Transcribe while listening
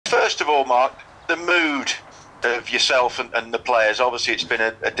first of all, Mark, the mood of yourself and the players. Obviously, it's been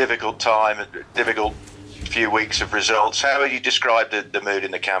a difficult time, a difficult few weeks of results. How would you describe the mood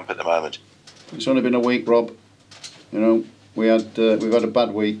in the camp at the moment? It's only been a week, Rob. You know, we've had a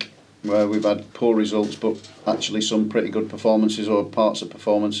bad week where we've had poor results, but actually some pretty good performances or parts of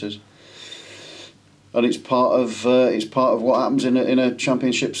performances. And it's part of what happens in a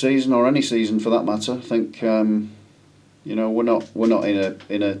championship season, or any season for that matter. I think you know, we're not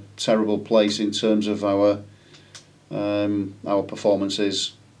in a terrible place in terms of our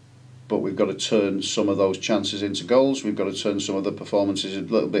performances, but we've got to turn some of those chances into goals. We've got to turn some of the performances a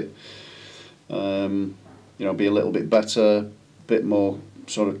little bit, you know, be a little bit better, a bit more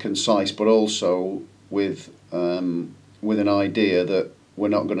sort of concise, but also with an idea that we're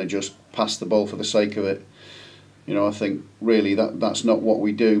not going to just pass the ball for the sake of it. You know, I think really that's not what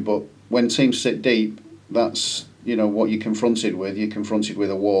we do. But when teams sit deep, that's, you know, what you're confronted with. You're confronted with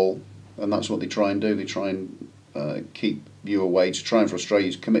a wall, and that's what they try and do. They try and keep you away, to try and frustrate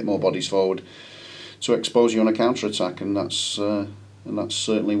you, to commit more bodies forward, to expose you on a counter attack, and that's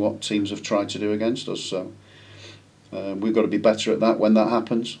certainly what teams have tried to do against us. So we've got to be better at that when that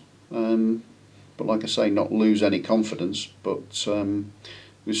happens. But like I say, not lose any confidence. But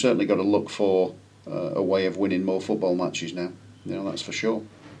we've certainly got to look for a way of winning more football matches now. You know, that's for sure.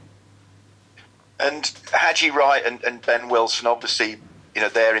 And Haji Wright and Ben Wilson, obviously, you know,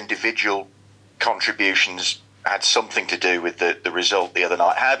 their individual contributions had something to do with the result the other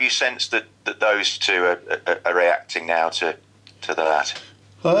night. How have you sensed that those two are reacting now to that?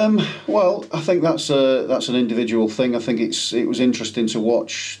 Well, I think that's an individual thing. I think it was interesting to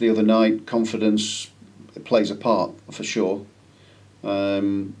watch the other night. Confidence plays a part for sure.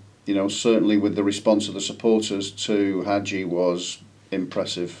 You know, certainly with the response of the supporters to Haji was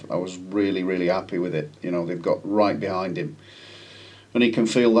impressive. I was really happy with it. You know, they've got right behind him, and he can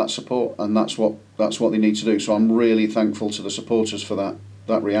feel that support, and that's what they need to do. So I'm really thankful to the supporters for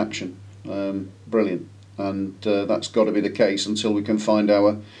that reaction. Brilliant. And that's got to be the case until we can find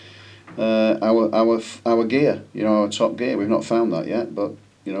our gear, you know, our top gear. We've not found that yet, but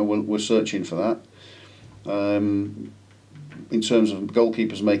you know, we're searching for that. In terms of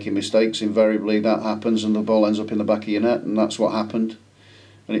goalkeepers making mistakes, invariably that happens, and the ball ends up in the back of your net, and that's what happened,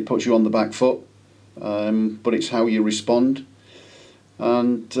 and it puts you on the back foot. But it's how you respond,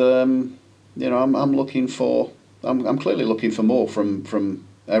 and you know, I'm looking for, I'm clearly looking for more from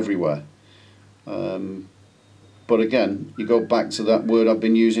everywhere. But again, you go back to that word I've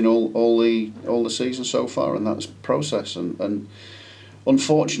been using all the season so far, and that's process. And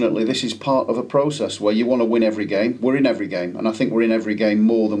unfortunately, this is part of a process where you want to win every game. We're in every game, and I think we're in every game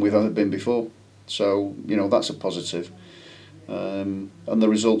more than we've ever been before. So you know, that's a positive. And the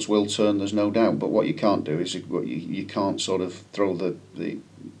results will turn, there's no doubt. But what you can't do is you can't sort of throw the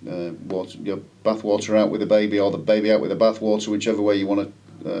your bathwater out with the baby, or the baby out with the bathwater, whichever way you want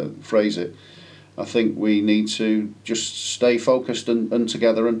to phrase it. I think we need to just stay focused and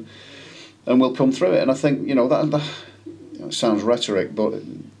together, and we'll come through it. And I think, you know, that it sounds rhetoric, but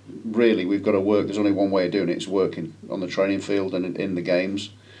really we've got to work. There's only one way of doing it. It's working on the training field and in the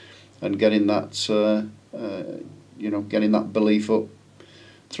games, and getting that you know, getting that belief up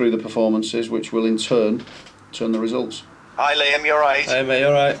through the performances, which will in turn turn the results. Hi Liam, you alright? Hey mate, you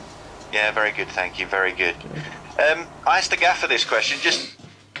alright? Yeah, very good, thank you, very good. I asked the gaffer this question, just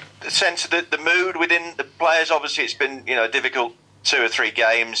the sense of the mood within the players. Obviously it's been, you know, a difficult 2 or 3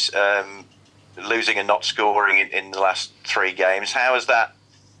 games, losing and not scoring in the last 3 games. How has that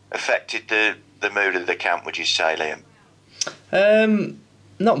affected the mood of the camp, would you say, Liam?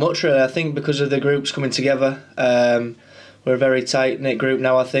 Not much really. I think because of the groups coming together, we're a very tight-knit group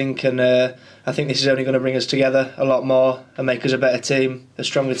now, I think, and I think this is only going to bring us together a lot more and make us a better team, a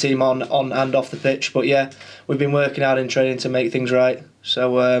stronger team on and off the pitch. But yeah, we've been working hard in training to make things right.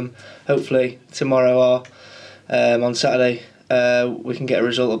 So hopefully tomorrow or on Saturday we can get a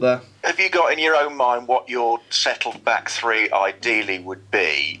result up there. Have you got in your own mind what your settled back 3 ideally would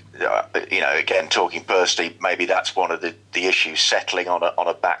be? You know, again, talking personally, maybe that's one of the issues, settling on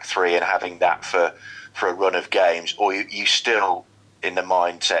a back 3 and having that for a run of games, or you still in the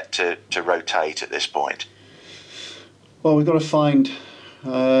mindset to rotate at this point? Well, we've got to find,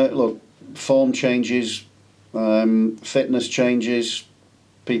 look, form changes, fitness changes,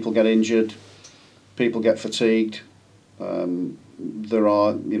 people get injured, people get fatigued. There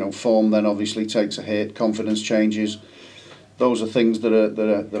are, you know, form then obviously takes a hit, confidence changes. Those are things that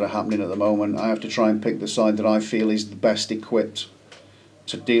are happening at the moment. I have to try and pick the side that I feel is the best equipped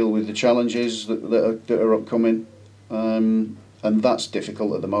to deal with the challenges that are upcoming, and that's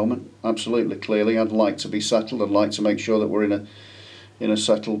difficult at the moment. Absolutely, clearly, I'd like to be settled. I'd like to make sure that we're in a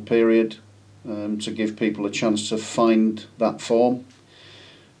settled period, to give people a chance to find that form.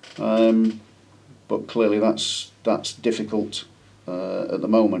 But clearly that's difficult at the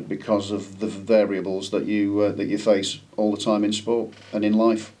moment because of the variables that you face all the time in sport and in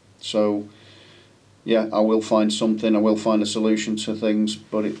life. So yeah, I will find something. I will find a solution to things.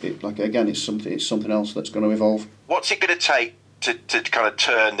 But it's something else that's going to evolve. What's it going to take to kind of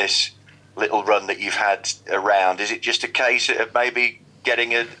turn this little run that you've had around? Is it just a case of maybe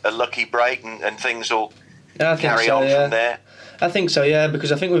getting a lucky break and things will carry on from there? I think so, yeah,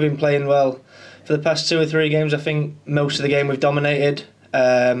 because I think we've been playing well for the past 2 or 3 games. I think most of the game we've dominated.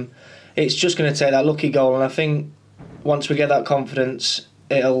 It's just going to take that lucky goal, and I think once we get that confidence,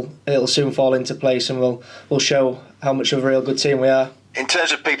 it'll soon fall into place, and we'll show how much of a real good team we are. In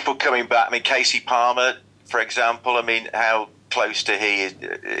terms of people coming back, I mean, Casey Palmer, for example, I mean, how close to he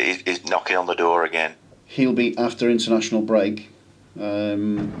is knocking on the door again? He'll be after international break,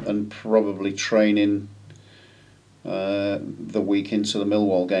 and probably training the week into the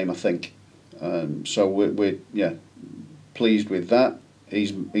Millwall game, I think. So we're pleased with that.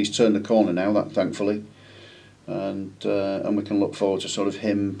 He's turned the corner now, that thankfully, and we can look forward to sort of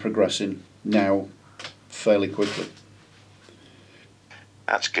him progressing now fairly quickly.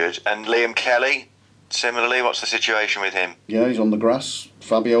 That's good. And Liam Kelly, similarly, what's the situation with him? Yeah, he's on the grass.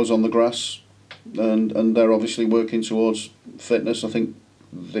 Fabio's on the grass, and they're obviously working towards fitness. I think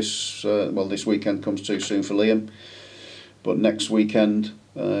this weekend comes too soon for Liam, but next weekend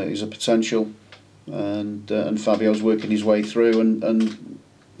is a potential, and Fabio's working his way through, and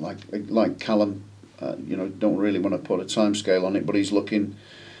like Callum, don't really want to put a time scale on it, but he's looking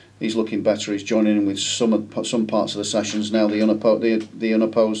better. He's joining in with some parts of the sessions now, the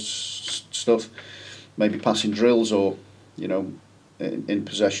unopposed stuff, maybe passing drills or in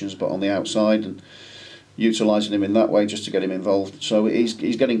possessions, but on the outside, and utilising him in that way just to get him involved. So he's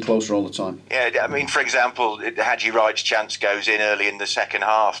getting closer all the time. Yeah, I mean, for example, Haji Wright's chance goes in early in the second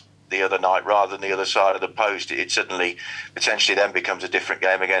half the other night rather than the other side of the post. It suddenly, potentially then becomes a different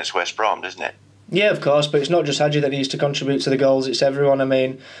game against West Brom, doesn't it? Yeah, of course, but it's not just Haji that needs to contribute to the goals, it's everyone. I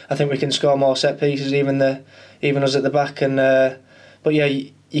mean, I think we can score more set pieces, even us at the back. And but yeah,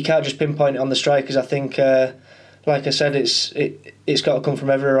 you can't just pinpoint it on the strikers. I think, like I said, it's got to come from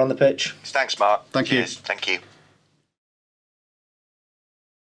everywhere on the pitch. Thanks, Mark. Thank you. Cheers. Thank you.